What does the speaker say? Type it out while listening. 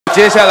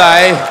接下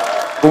来，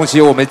恭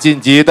喜我们晋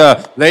级的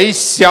雷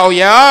小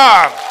杨。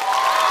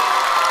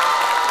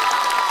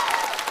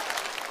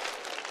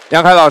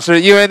杨凯老师，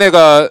因为那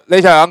个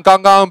雷小杨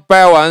刚刚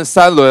掰完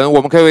3轮，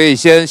我们可不可以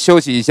先休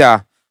息一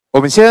下？我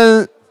们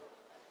先。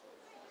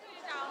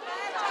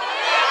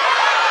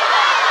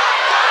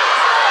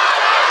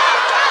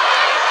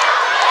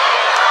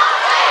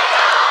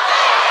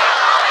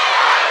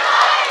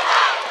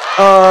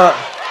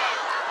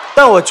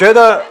 但我觉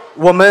得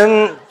我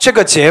们这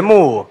个节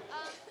目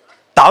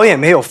导演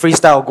没有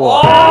freestyle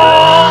过。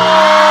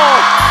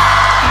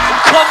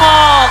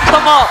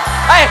Come on，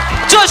 哎，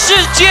这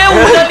是街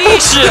舞的历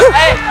史，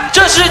哎，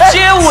这是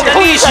街舞的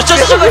历史，这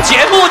是这个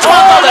节目创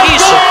造的历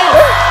史。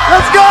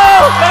Let's go，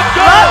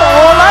 来，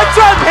我来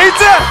转瓶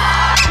子。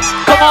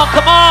Come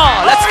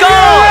on， Let's go，Let's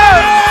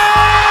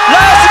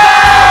go。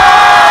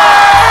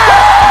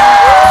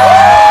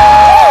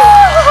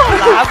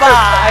来吧，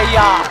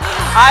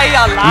哎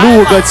呀，来！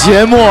录个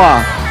节目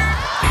啊，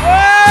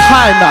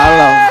太难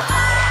了。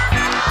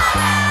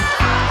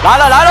来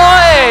了，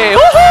哎！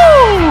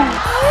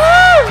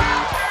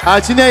啊，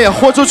今天也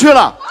豁出去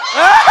了。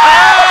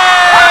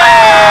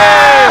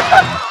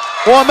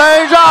我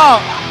们让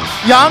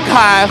杨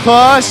凯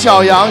和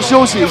小杨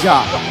休息一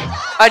下。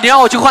哎，你让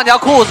我去换条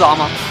裤子好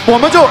吗？我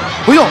们就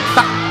不用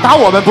打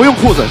我们不用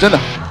裤子，真的。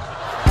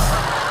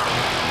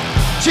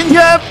今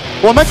天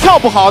我们跳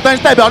不好，但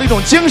是代表了一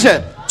种精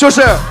神，就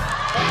是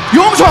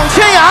勇闯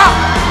天涯，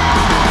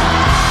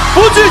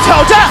不惧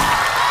挑战。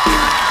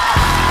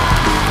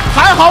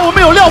还好我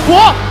们有廖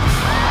博。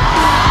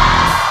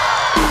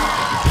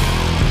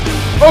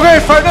OK，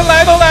 反正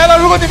来都来了，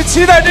如果你们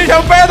期待这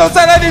场 battle，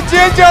 再来点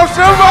尖叫声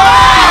吧！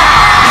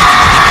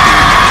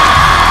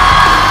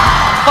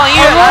放音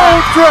乐来。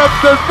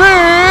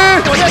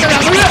我现在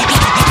2个月。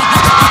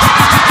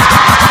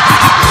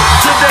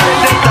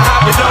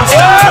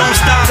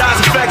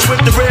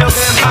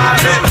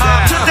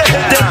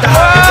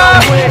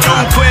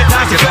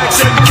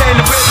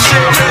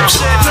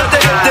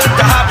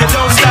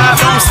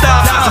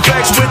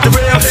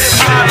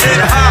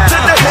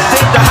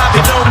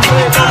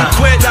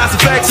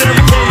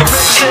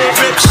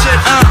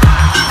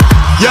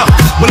Yo,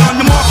 well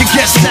on the mark and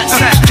get set,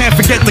 can't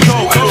forget the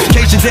goal. In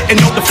case you didn't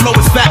know, the flow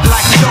is back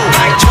like Joe.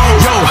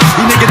 Yo,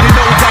 you niggas didn't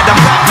know that I'm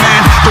rap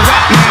man. The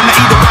rap man, I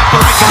eat a rapper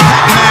like I'm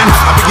Pac-Man.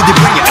 I figured you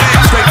bring it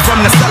straight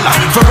from the cellar.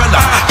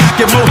 Varela,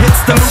 packing more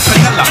hits than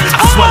Lupanella.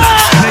 I swallow,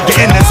 nigga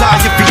in his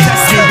eye if he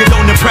test me. You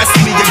don't impress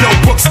me, and yo,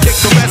 books kick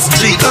the rest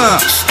G.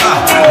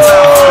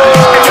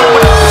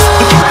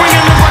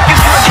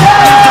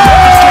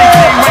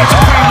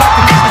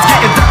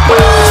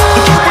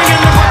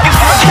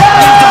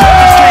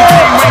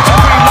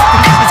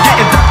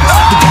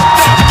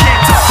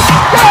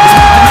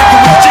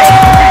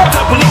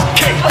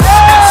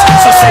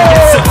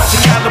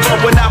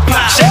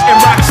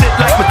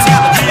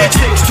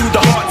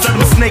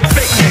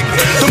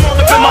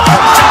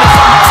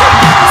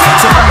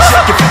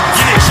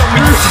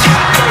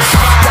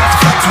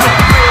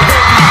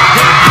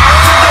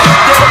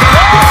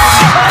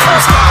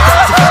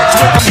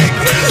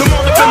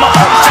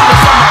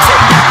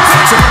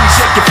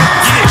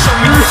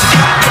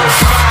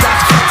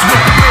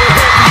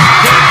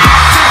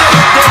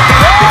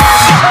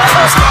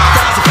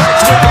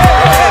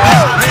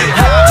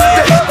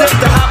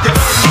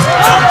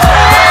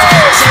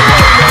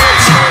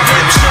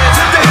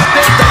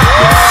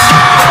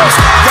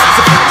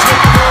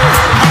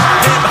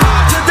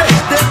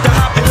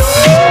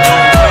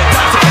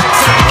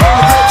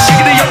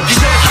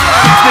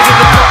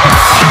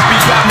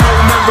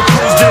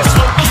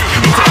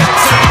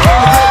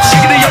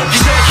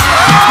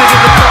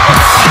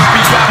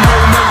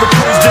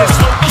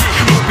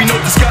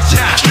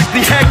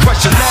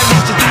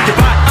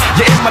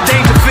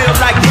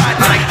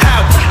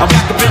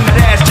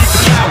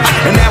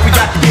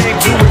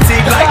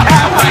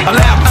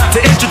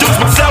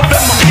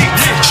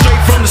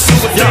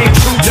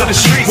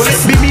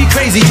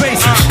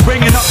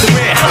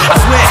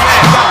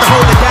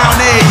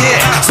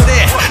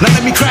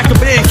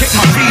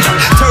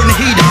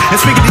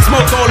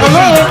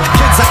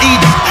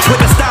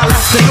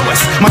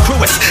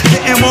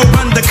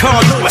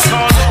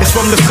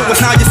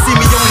 Now you see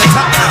me on the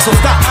top, so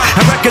stop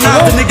and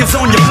recognize the niggas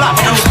on your block.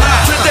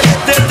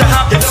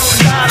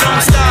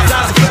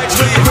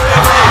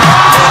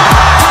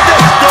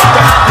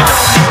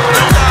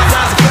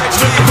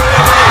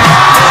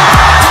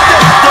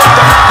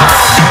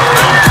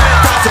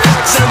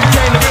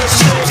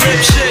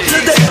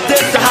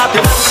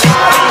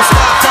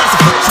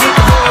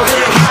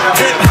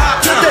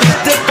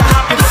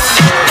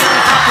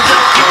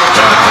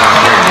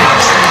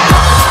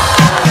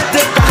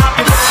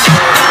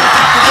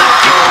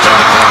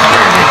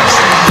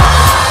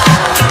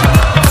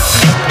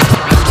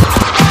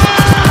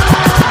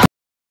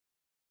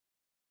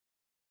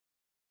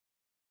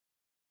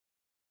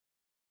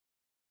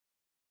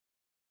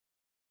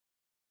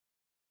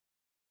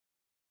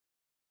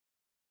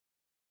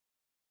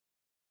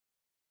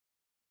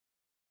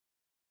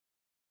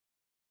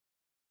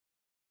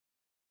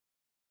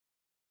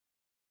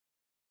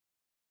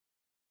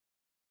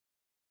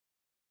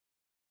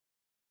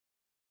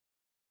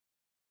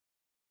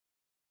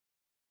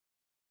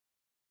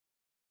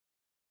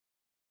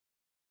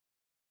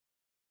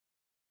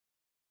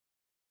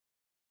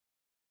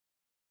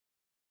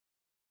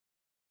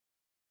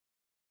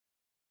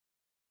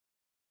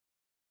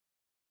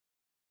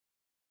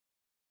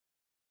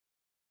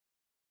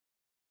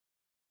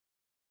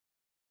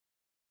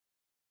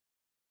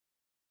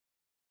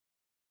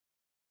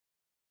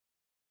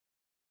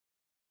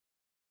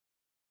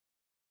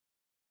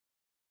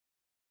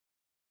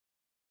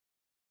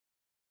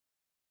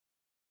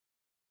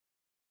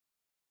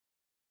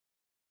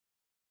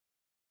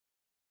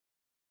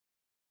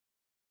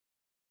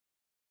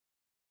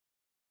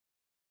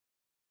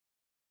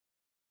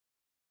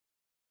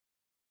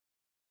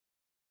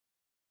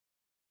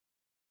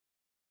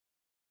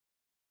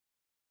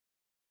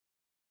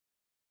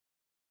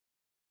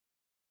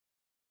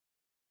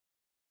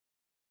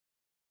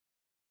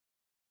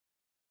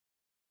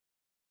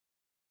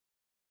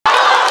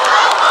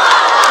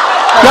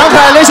 杨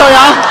凯、雷小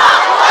杨，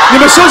你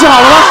们休息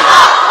好了吗？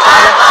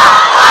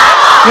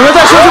你们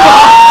再休息不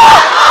好，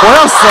我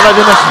要死了，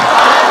真的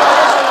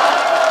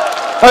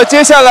是。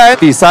接下来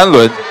第3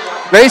轮，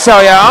雷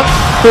小杨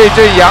对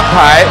阵杨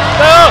凯。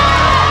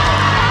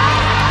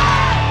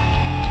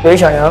雷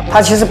小杨，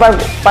他其实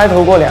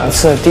battle过2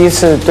次，第一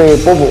次对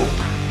波波，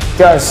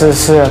第2次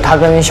是他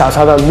跟小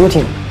超的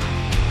routine。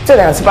这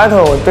2次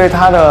battle 我对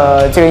他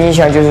的这个印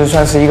象就是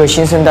算是一个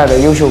新生代的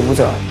优秀舞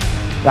者，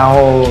然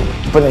后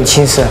不能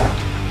轻视。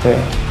对。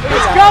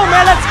Let's go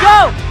man, let's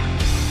go。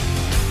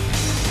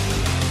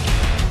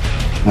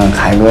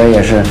凯哥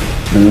也是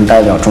能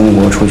代表中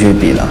国出去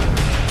比的，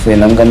所以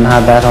能跟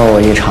他 battle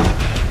一场，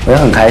我也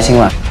很开心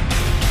了。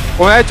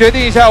我们来决定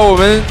一下我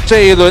们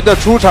这一轮的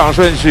出场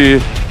顺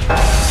序。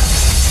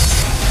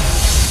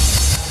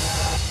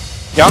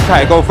杨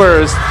凯 go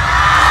first.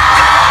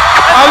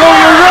 Are you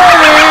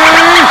ready?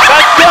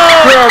 Let's go.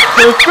 Grab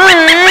the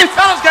feet.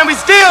 Can we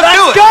still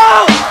do it? Let's go.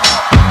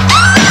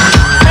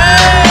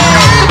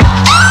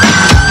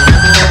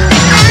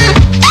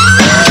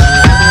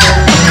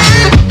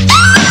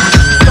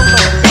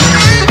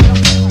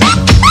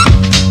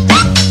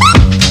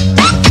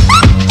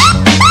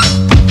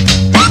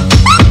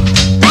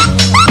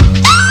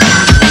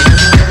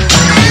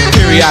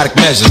 Periodic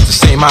measures to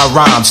say my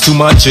rhymes. Too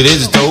much it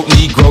is dope,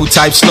 Negro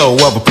type slow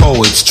of a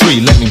poet's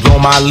tree. Let me blow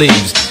my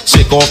leaves,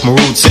 shake off my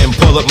roots and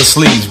pull up my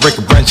sleeves. Break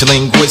a branch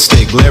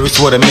linguistic, lyrics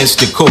with a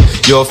mystical.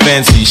 You're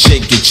fancy,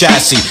 shake your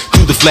chassis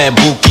to the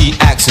flambookey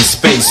accent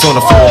space. On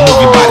the floor,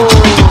 move your body to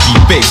the dookie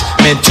bass.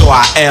 Mentor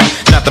I am,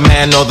 not the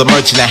man or the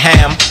merchant of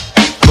ham,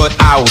 but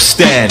I will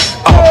stand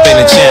up in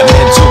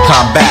enchantment to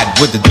combat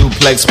with the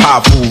duplex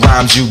powerful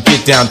rhymes you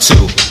get down to.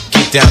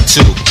 Down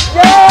to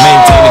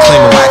maintain the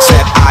claim and wax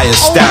that I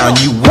astound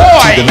you with to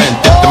the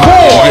length that the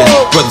man is.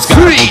 Brothers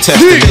got no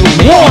test and then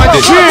me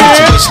this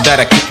situation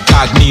that I kick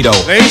incognito.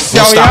 Won't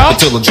stop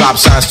until the drop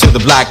signs to the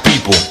black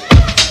people.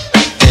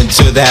 And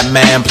to that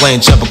man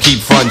playing trouble, keep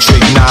front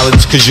trick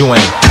knowledge, cause you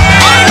ain't.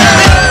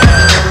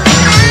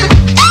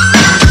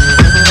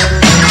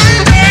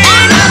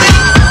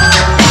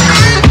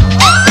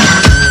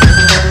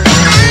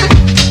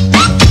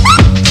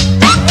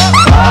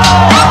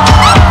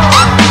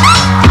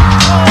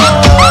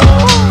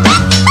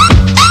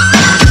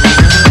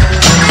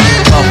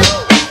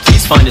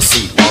 Find a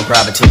seat while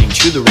gravitating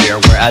to the rear,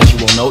 where, as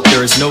you will note, there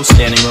is no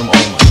standing room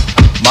only.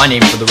 My name,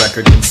 for the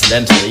record,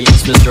 incidentally,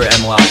 is Mr.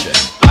 M. Logic.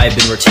 I have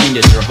been retained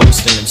as your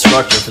host and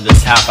instructor for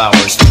this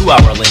half-hour's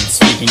 2-hour-length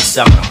speaking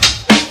seminar.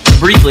 To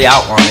briefly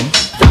outline,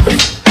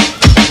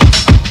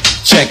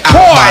 check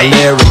out my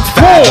lyric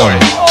fathom,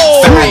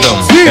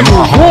 and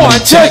my homie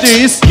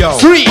text. Yo,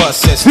 3,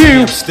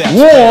 2,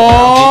 1，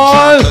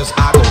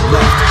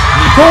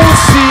 恭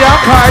喜杨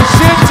凯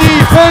先积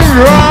分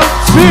Round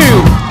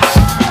 2。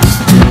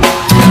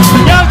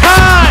杨凯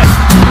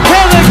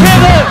 ，Kevin，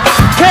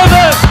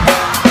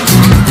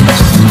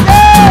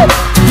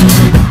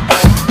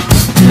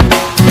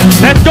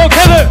 Let's go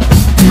Kevin。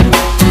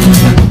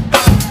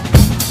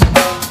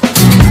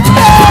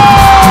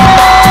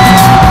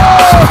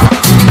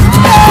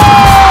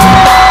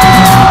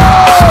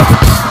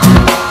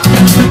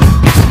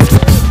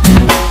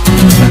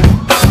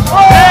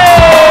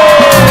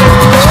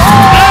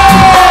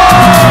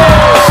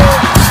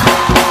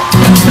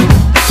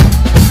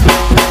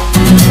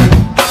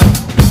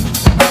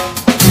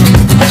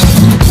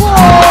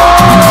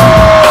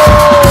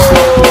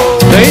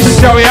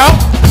小杨，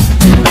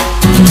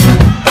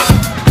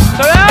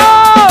小杨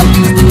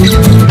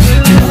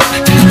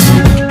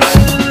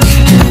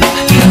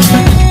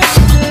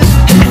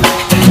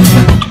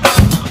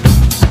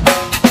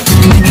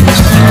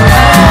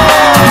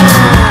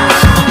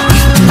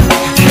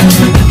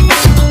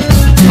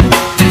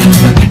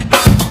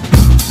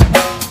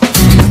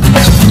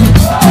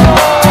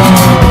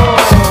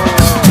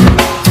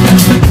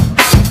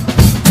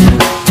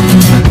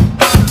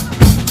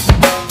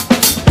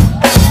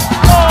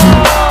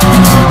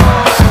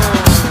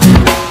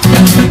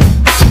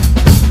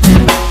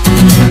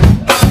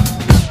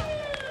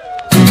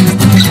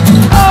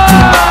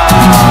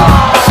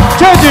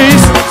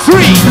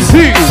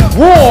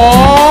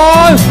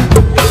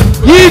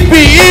，1比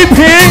1平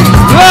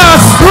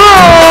 ，Last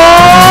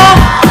round。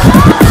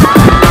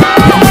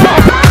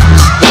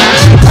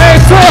哎，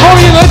最后一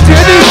轮决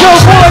定胜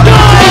负了，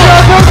这个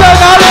分在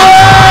哪里？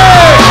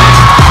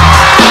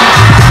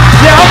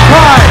杨凯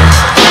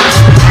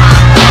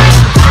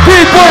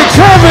 ，Big Boy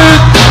Kevin，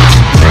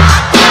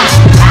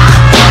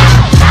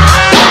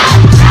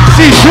 继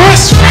续。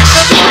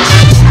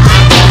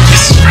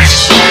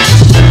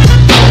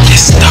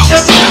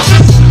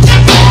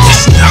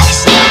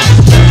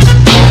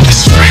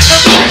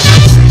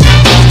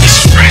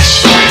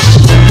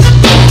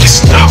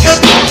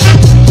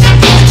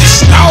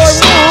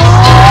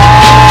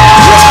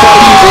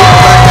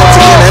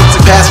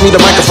Me the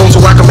microphone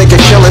so I can make a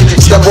killing.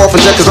 Step off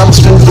and jet cause I'm a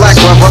smooth black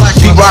rubber.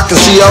 P-Rock and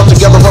CL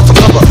together run for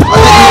cover.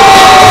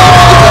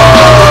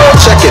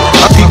 Check it.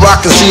 I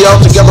P-Rock and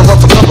CL together run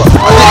for cover.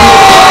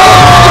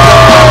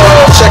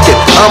 Check it.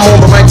 I'm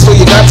on the mic so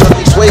you got to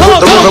sway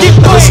with the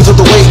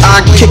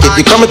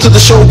If you're coming to the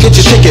show, get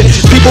your ticket.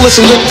 People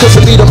listen good cause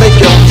the beat'll make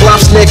you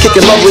flop, snare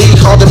kicking lovely,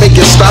 hard to make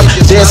it stop.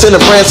 Dancing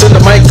and prancing, the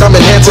mic I'm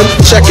enhancing.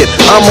 Check it,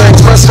 I'm on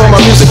press for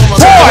my music.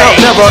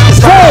 Never, it's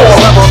not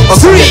forever. I'm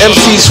seeing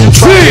MCs who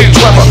try to be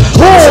clever.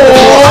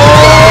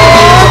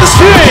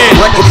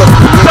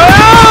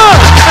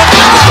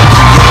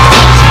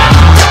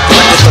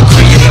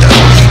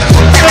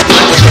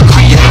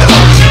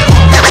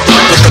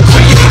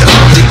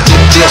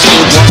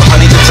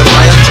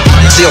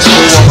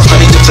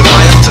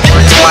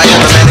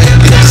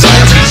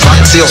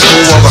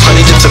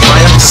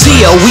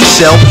 CL, we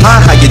sell.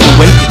 Hi, how you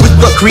doing? With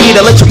the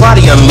creator, let your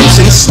body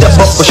unloosen. Step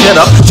up or shut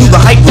up, do the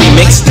hype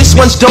remix. This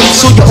one's dope,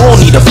 so you all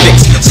need a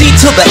fix. C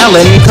to the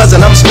Ellen,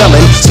 cousin, I'm spelling.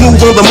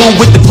 Smooth on the move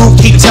with the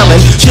groove, keep telling.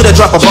 Shoulda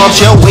drop a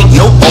bombshell, wait,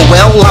 no, oh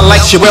well. I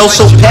like Sherelle,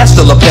 so pass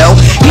the lapel.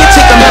 Here,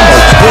 take a memo.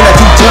 When I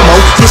do demo,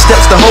 here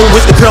steps the hoe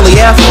with the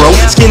curly afro.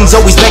 Skin's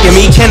always begging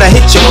me, can I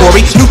hit you,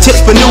 Corey? New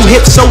tips for new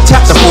hips, so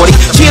tap the 40.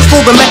 Cheers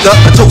for the Mecca,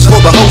 a toast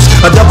for the host.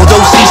 A double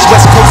dose, East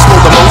West Coast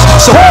for the most.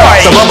 So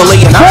the bubbly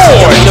and I'm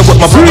seeing with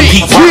my brother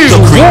Pete Rock, the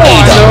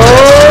creator.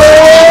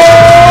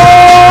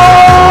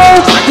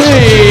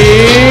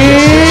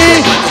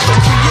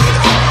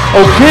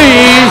 OK，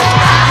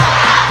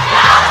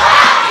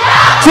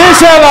 接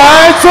下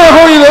来最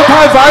后一轮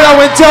判罚，让我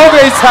们交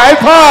给裁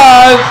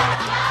判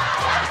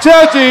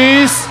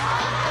 ，Judges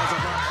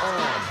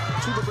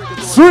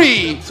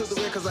 3,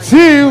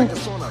 2,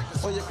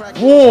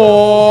 1，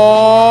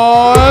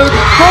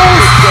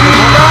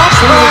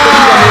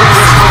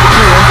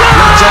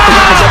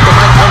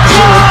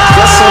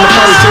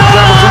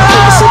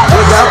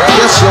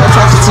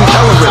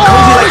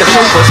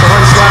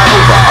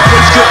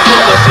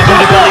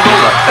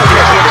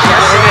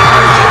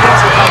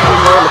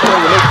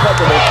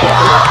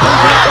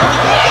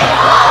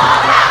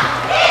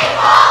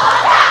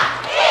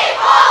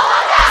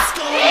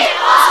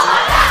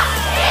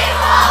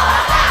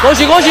 恭喜恭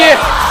喜恭喜！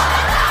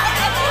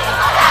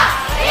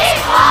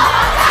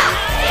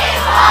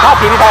他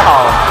体力太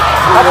好了，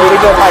他体力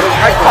真的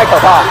太可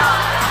怕了。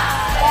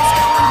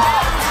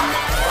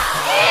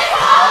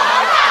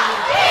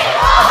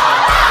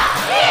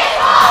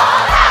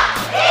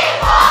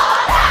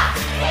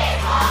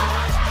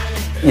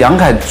杨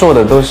凯做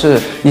的都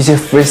是一些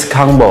freeze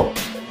combo，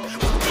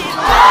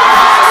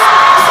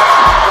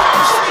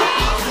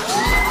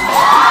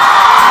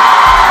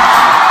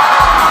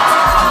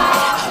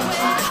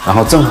 然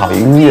后正好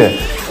音乐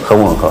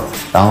很吻合，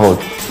然后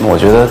我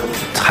觉得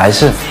还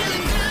是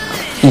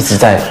一直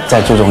在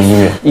注重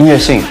音乐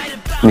性，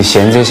你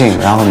衔接性，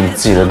然后你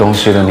自己的东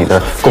西的你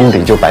的功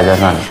底就摆在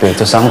那里，对，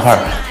这3块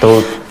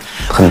都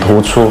很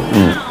突出。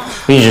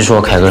我一直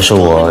说凯哥是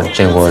我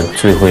见过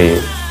最会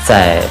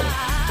在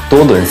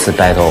多轮次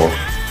battle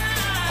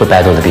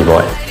的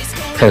B-boy。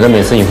凯哥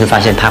每次你会发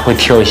现他会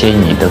挑一些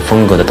你的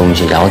风格的东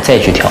西，然后再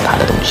去挑他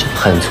的东西，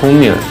很聪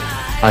明，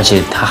而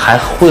且他还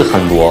会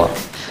很多。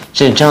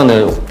这样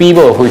的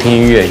B-boy 会听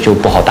音乐就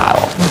不好打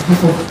哦。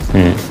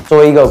作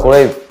为一个国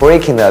内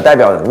breaking 的代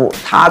表人物，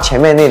他前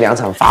面那2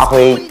场发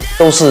挥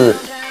都是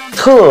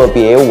特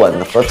别稳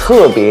和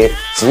特别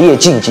职业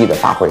竞技的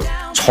发挥。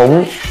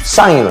从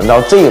上一轮到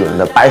这一轮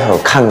的 battle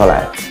看过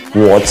来，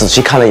我仔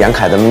细看了杨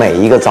凯的每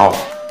一个招，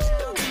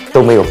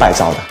都没有败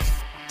招的，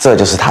这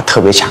就是他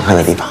特别强悍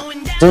的地方。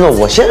真的，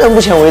我现在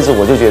目前为止，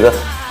我就觉得，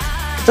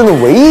真的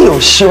唯一有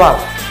希望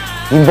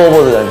赢波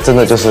波的人，真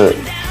的就是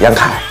杨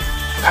凯。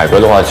凯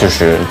哥的话，就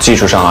是技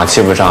术上啊、气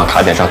氛上啊、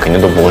卡点上肯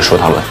定都不会输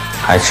他们，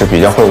还是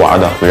比较会玩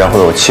的，比较会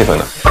有气氛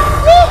的。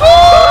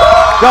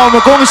让我们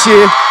恭喜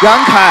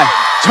杨凯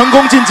成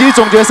功晋级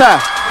总决赛。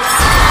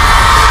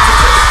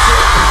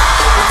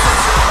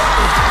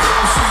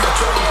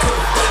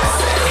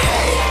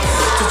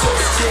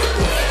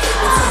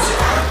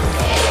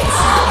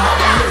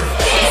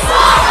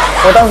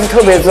我当时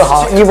特别自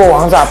豪，一波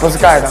王炸不是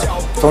盖的，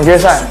总决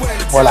赛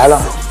我来了。